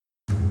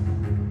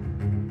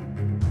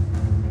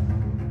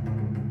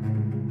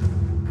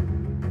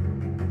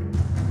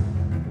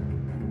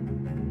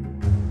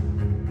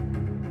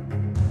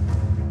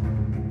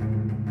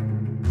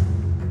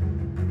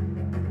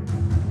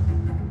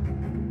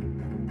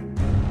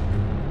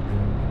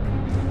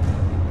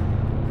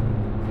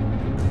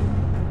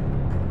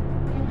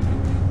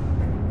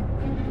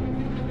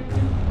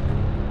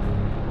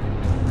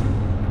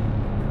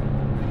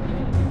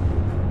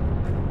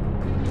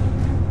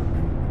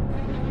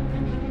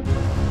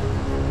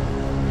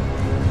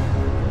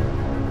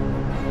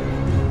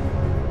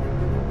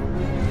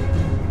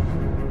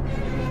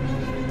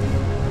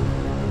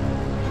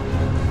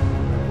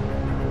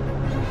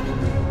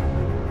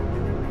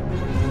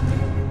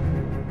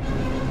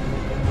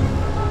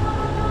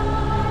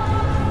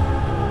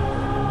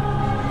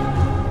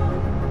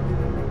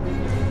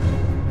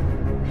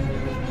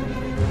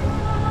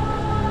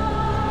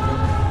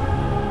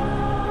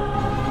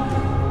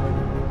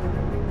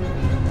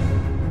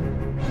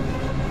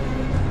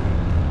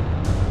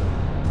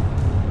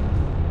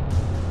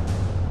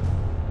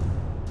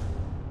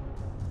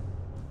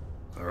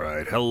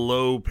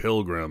Hello,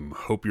 Pilgrim.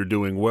 Hope you're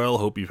doing well.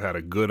 Hope you've had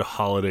a good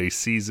holiday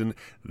season.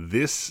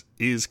 This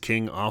is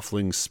King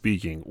Offling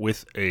speaking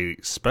with a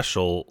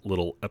special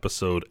little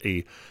episode,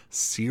 a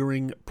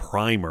Searing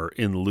primer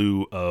in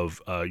lieu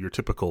of your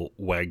typical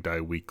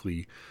WAGDIE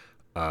weekly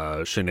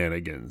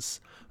shenanigans.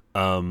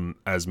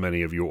 As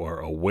many of you are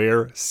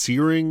aware,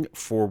 Searing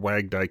for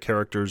WAGDIE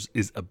characters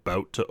is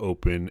about to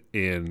open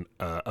in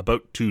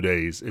about 2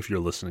 days if you're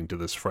listening to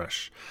this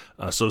fresh.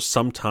 So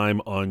sometime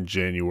on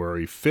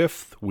January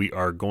 5th, we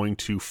are going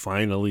to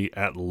finally,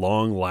 at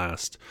long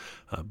last,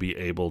 be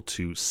able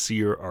to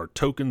sear our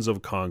tokens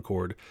of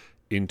Concord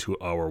into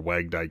our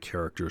WAGDIE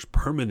characters,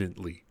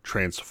 permanently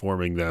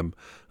transforming them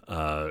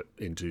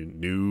into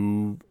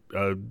new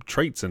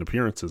traits and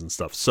appearances and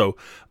stuff. So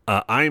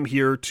I am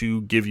here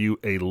to give you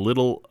a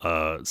little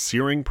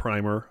Searing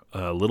primer,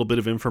 a little bit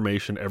of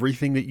information,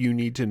 everything that you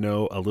need to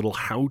know, a little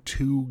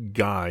how-to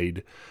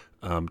guide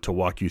to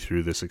walk you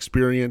through this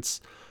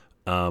experience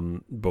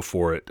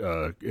before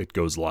it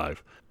goes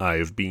live.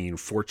 I've been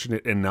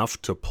fortunate enough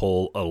to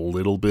pull a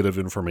little bit of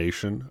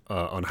information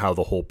on how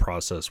the whole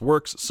process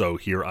works, so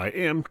here I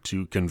am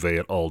to convey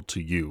it all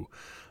to you.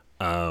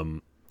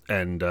 We'll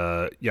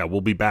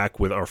be back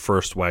with our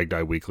first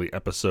WAGDIE Weekly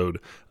episode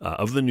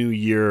of the new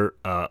year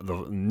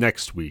the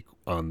next week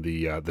on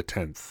the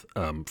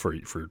 10th for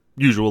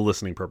usual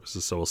listening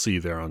purposes, so we'll see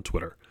you there on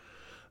Twitter.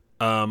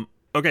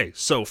 Okay,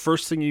 so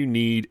first thing you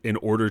need in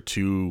order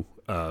to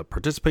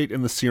participate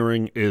in the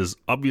searing is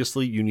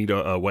obviously you need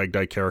a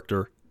WAGDIE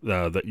character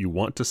that you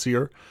want to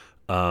sear,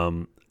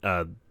 and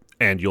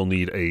you'll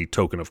need a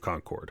token of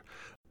Concord.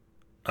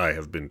 I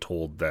have been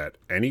told that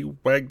any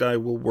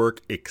WAGDIE will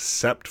work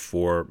except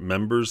for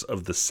members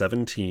of the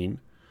 17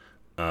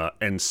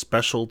 and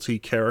specialty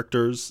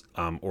characters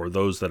or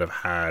those that have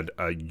had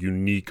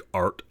unique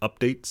art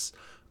updates,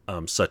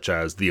 such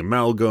as the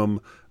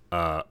Amalgam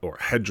or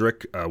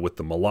Hedrick with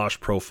the Malash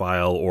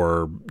profile,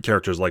 or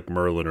characters like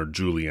Merlin or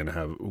Julian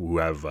who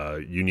have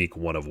unique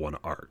one-of-one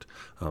art.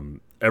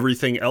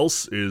 Everything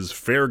else is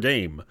fair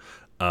game.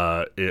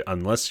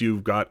 Unless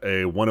you've got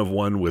a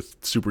one-of-one with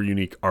super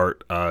unique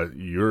art,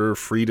 you're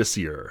free to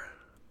sear.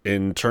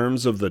 In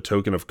terms of the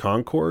Token of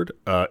Concord,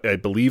 I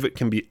believe it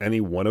can be any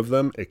one of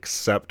them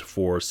except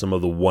for some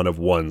of the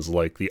one-of-ones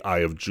like the Eye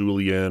of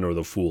Julian or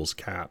the Fool's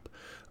Cap.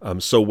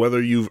 So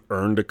whether you've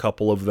earned a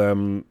couple of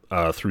them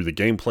through the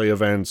gameplay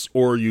events,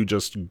 or you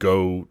just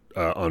go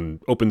on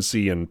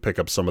OpenSea and pick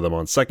up some of them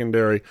on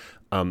secondary,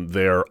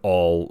 they're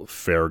all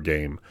fair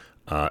game.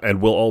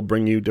 And will all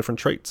bring you different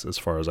traits as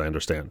far as I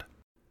understand.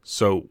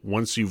 So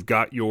once you've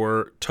got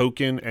your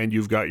token and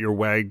you've got your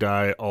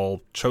WAGDIE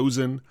all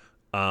chosen,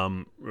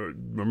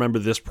 remember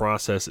this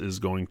process is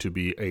going to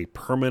be a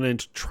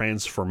permanent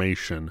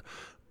transformation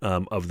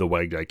of the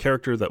WAGDIE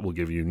character that will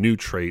give you new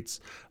traits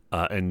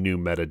and new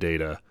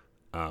metadata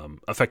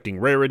affecting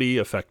rarity,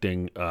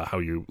 affecting how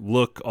you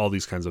look, all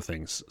these kinds of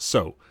things.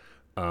 So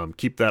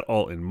keep that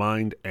all in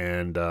mind,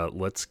 and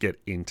let's get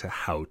into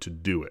how to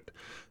do it.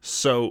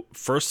 So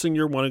first thing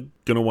you're going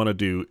to want to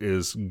do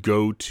is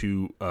go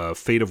to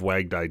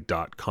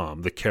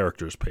fateofwagdie.com, the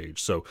characters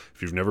page. So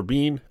if you've never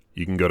been,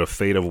 you can go to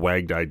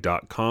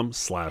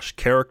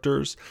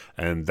fateofwagdie.com/characters,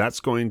 and that's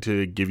going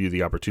to give you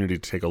the opportunity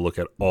to take a look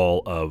at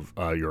all of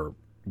your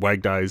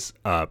WAGDIEs.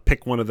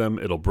 Pick one of them.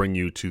 It'll bring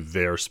you to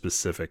their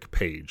specific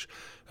page.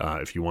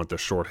 If you want the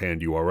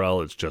shorthand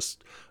URL, it's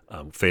just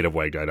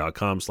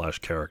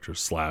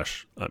fateofwagdie.com/characters/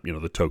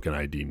 the token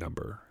ID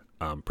number.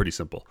 Pretty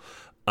simple.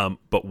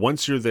 But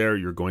once you're there,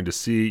 you're going to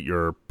see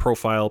your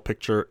profile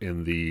picture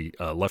in the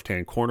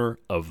left-hand corner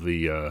of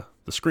the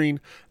screen.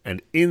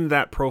 And in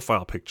that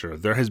profile picture,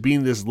 there has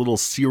been this little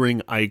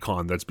Searing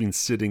icon that's been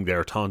sitting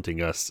there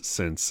taunting us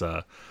since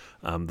the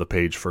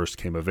page first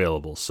came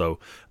available. So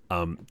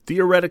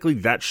theoretically,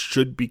 that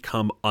should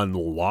become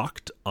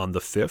unlocked on the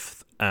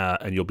 5th,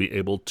 and you'll be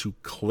able to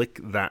click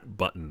that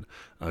button.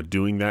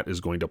 Doing that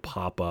is going to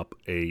pop up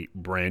a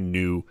brand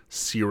new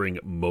Searing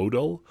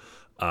modal,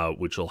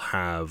 which will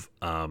have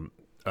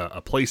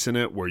a place in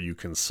it where you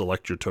can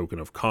select your token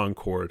of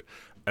Concord,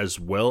 as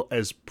well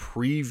as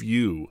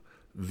preview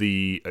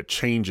the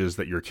changes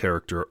that your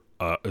character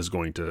is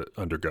going to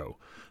undergo.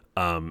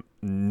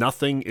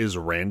 Nothing is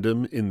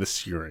random in the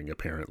Searing,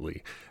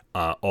 apparently.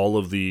 All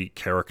of the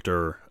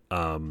character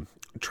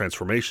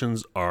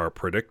transformations are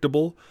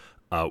predictable.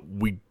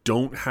 We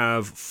don't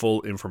have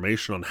full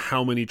information on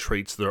how many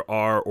traits there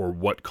are or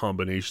what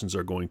combinations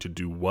are going to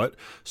do what.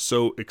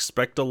 So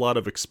expect a lot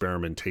of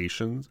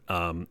experimentation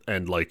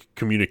and like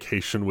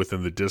communication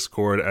within the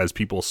Discord as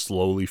people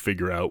slowly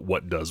figure out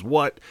what does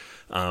what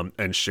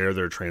and share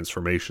their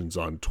transformations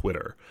on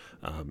Twitter.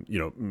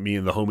 Me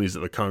and the homies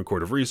at the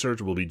Concord of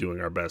Research will be doing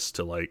our best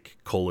to like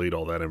collate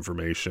all that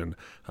information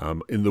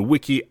in the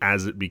wiki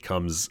as it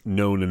becomes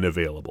known and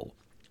available.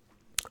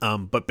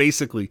 But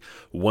basically,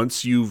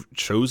 once you've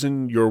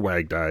chosen your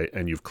WAGDIE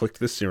and you've clicked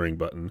the Searing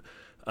button,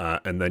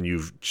 and then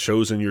you've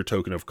chosen your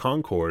token of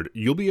Concord,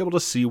 you'll be able to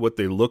see what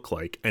they look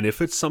like. And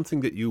if it's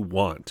something that you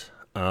want,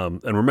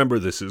 and remember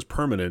this is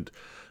permanent,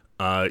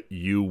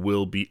 you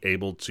will be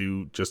able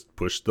to just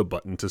push the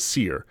button to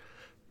sear.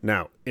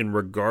 Now, in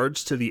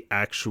regards to the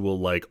actual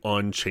like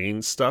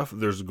on-chain stuff,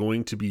 there's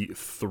going to be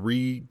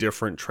 3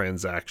 different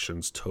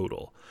transactions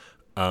total.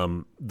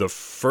 The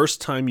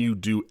first time you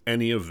do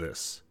any of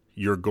this,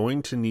 you're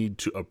going to need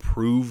to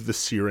approve the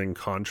Searing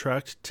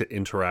contract to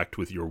interact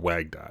with your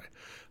WAGDIE.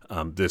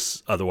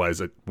 Otherwise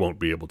it won't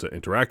be able to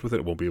interact with it.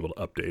 It won't be able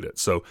to update it.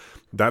 So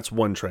that's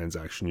one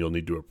transaction you'll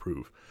need to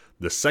approve.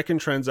 The second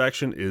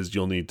transaction is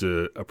you'll need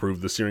to approve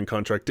the Searing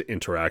contract to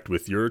interact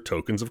with your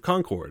tokens of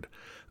Concord.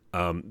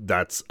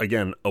 That's,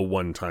 again, a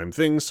one-time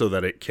thing so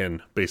that it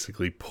can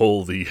basically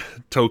pull the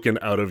token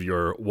out of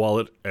your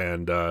wallet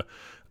and,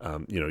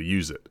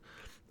 use it.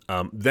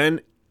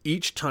 Then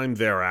each time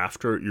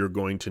thereafter, you're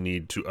going to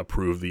need to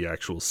approve the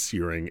actual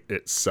Searing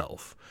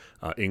itself,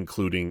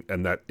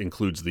 and that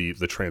includes the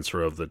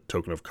transfer of the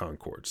token of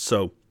Concord.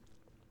 So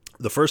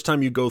the first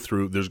time you go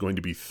through, there's going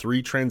to be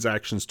 3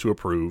 transactions to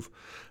approve,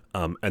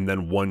 and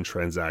then 1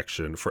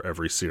 transaction for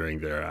every Searing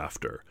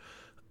thereafter.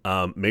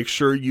 Make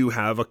sure you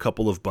have a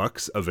couple of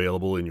bucks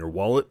available in your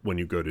wallet when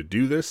you go to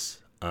do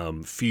this.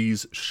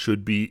 Fees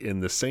should be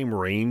in the same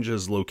range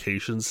as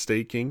location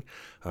staking.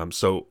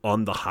 So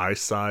on the high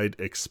side,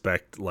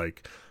 expect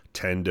like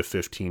 $10 to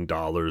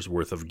 $15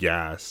 worth of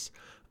gas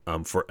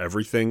for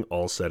everything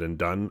all said and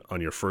done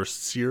on your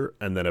first sear,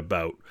 and then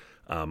about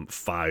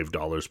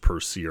 $5 per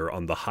sear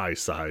on the high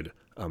side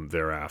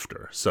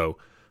thereafter. So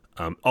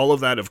all of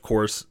that, of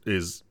course,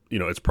 is,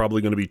 it's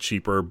probably going to be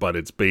cheaper, but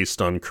it's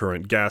based on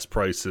current gas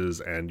prices,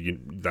 and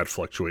that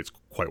fluctuates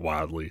quite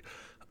wildly.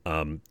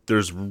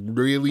 There's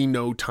really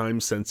no time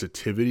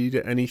sensitivity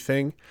to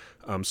anything,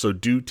 so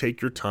do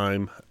take your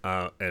time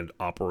and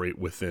operate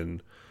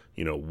within,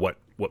 what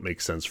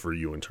makes sense for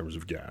you in terms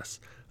of gas.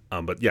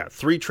 But yeah,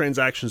 3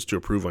 transactions to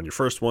approve on your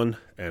first one,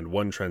 and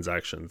 1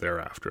 transaction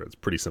thereafter. It's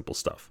pretty simple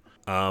stuff.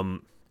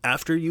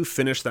 After you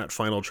finish that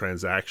final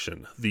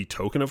transaction, the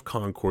token of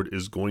Concord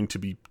is going to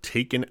be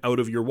taken out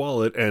of your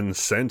wallet and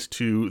sent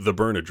to the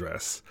burn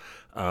address.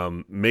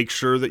 Make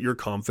sure that you're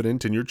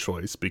confident in your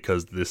choice,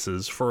 because this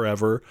is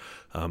forever.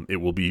 It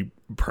will be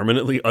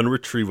permanently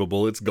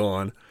unretrievable. It's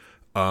gone.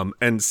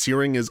 And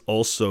searing is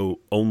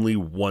also only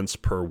once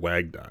per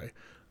WAGDIE.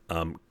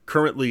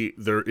 Currently,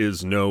 there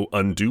is no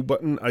undo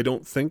button, I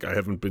don't think. I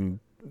haven't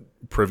been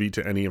privy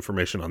to any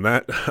information on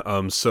that.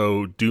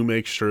 So do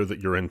make sure that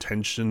your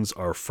intentions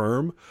are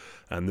firm,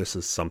 and this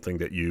is something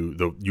that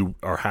you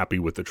are happy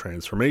with the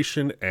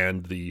transformation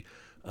and the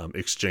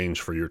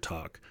exchange for your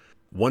talk.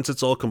 Once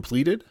it's all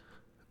completed,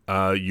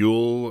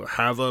 you'll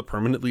have a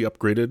permanently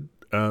upgraded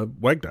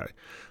WAGDIE.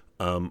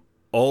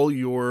 All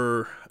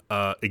your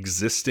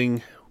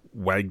existing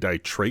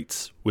WAGDIE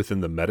traits within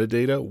the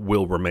metadata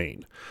will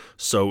remain.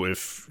 So if,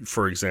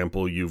 for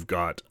example, you've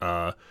got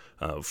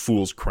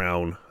Fool's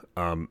Crown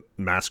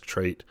mask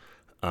trait,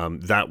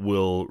 that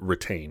will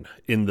retain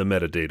in the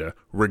metadata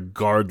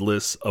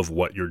regardless of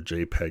what your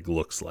JPEG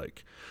looks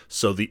like.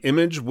 So the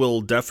image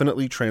will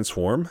definitely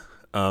transform,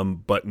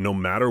 but no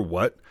matter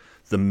what,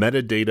 the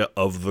metadata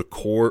of the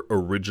core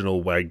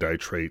original WAGDIE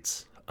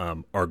traits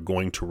are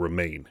going to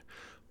remain.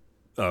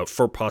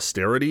 For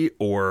posterity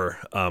or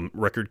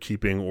record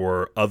keeping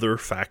or other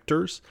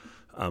factors,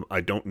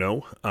 I don't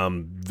know.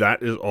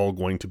 That is all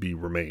going to be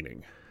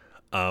remaining.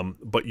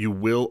 But you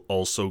will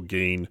also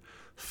gain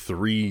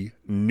 3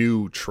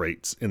 new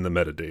traits in the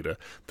metadata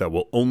that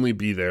will only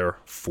be there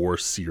for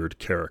seared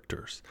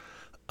characters.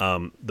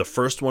 The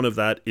first one of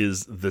that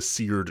is the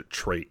seared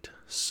trait.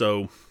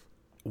 So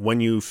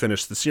when you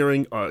finish the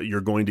searing,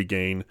 you're going to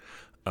gain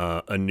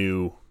a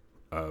new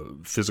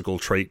physical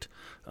trait.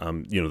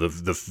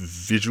 The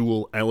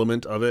visual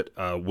element of it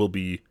will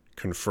be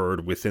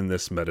conferred within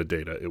this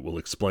metadata. It will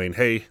explain,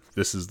 hey,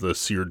 this is the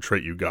seared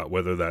trait you got,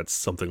 whether that's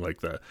something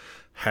like the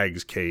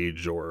Hag's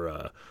Cage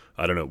or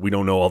I don't know. We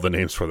don't know all the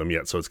names for them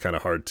yet, so it's kind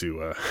of hard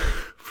to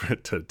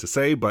to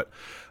say. But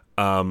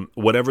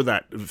whatever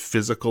that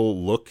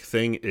physical look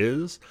thing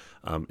is,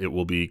 it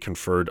will be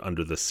conferred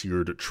under the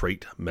seared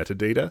trait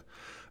metadata.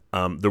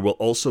 There will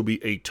also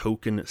be a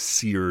token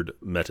seared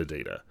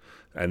metadata.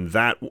 And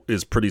that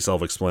is pretty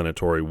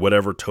self-explanatory.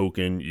 Whatever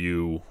token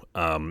you,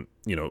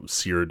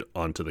 seared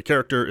onto the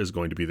character is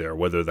going to be there,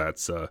 whether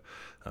that's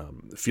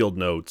field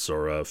notes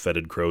or a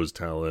fetid crow's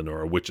talon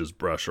or a witch's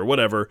brush or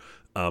whatever.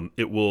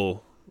 It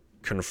will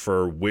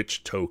confer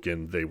which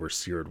token they were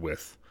seared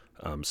with,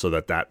 so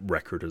that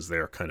record is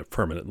there kind of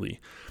permanently.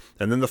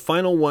 And then the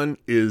final one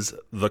is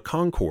the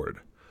Concord.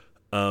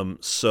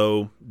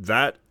 So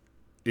that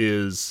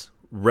is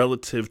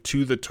relative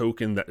to the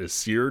token that is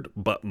seared,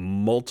 but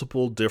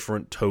multiple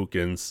different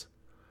tokens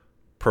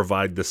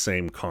provide the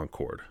same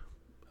Concord.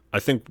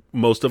 I think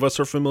most of us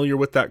are familiar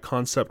with that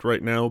concept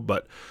right now,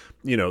 but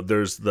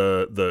there's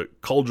the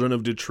Cauldron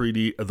of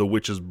Detriti, the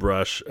Witch's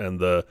Brush, and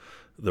the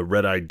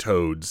Red-Eyed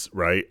Toads,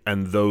 right?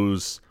 And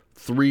those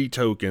 3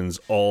 tokens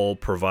all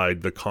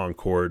provide the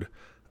Concord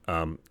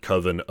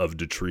Coven of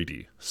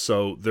Detriti.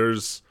 So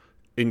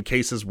in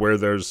cases where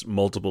there's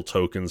multiple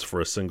tokens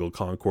for a single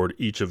Concord,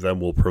 each of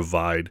them will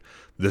provide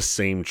the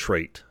same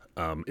trait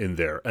in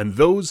there. And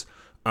those,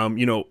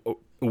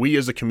 we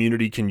as a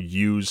community can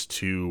use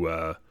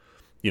to,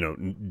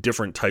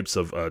 different types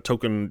of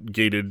token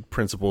gated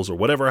principles or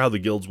whatever, how the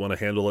guilds want to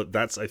handle it.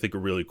 That's, I think, a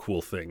really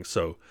cool thing.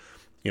 So,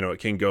 it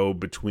can go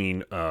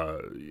between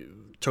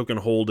token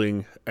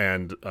holding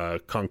and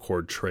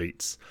Concord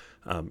traits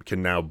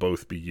can now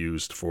both be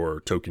used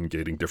for token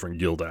gating different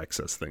guild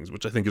access things,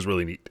 which I think is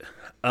really neat.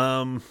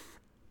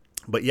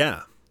 But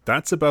yeah,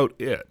 that's about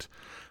it.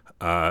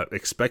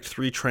 Expect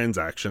 3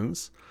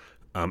 transactions,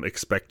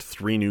 expect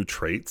 3 new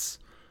traits,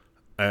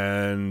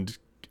 and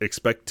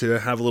expect to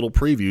have little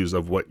previews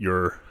of what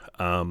your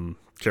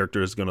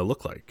character is going to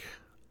look like.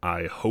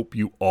 I hope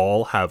you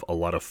all have a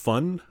lot of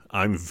fun.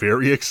 I'm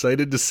very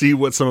excited to see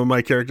what some of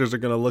my characters are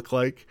going to look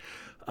like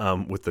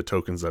with the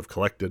tokens I've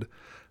collected.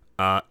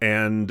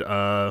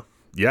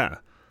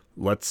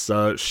 Let's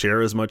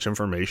share as much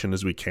information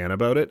as we can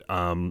about it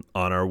on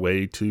our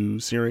way to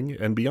Searing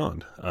and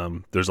beyond.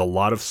 There's a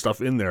lot of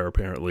stuff in there,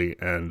 apparently,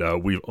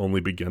 and we've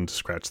only begun to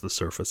scratch the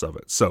surface of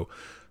it. So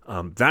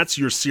that's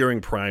your Searing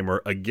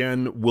primer.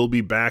 Again, we'll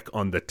be back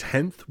on the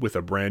 10th with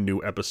a brand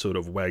new episode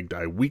of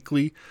WAGDIE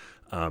Weekly.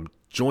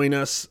 Join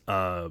us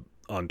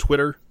on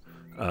Twitter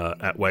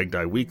at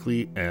WAGDIE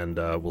Weekly, and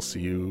we'll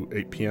see you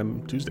 8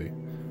 p.m. Tuesday.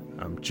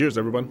 Cheers,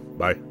 everyone.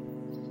 Bye.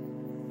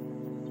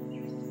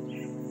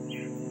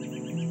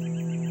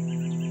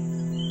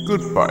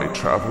 Goodbye,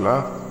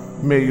 traveller.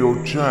 May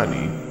your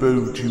journey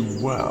bode you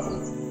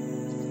well.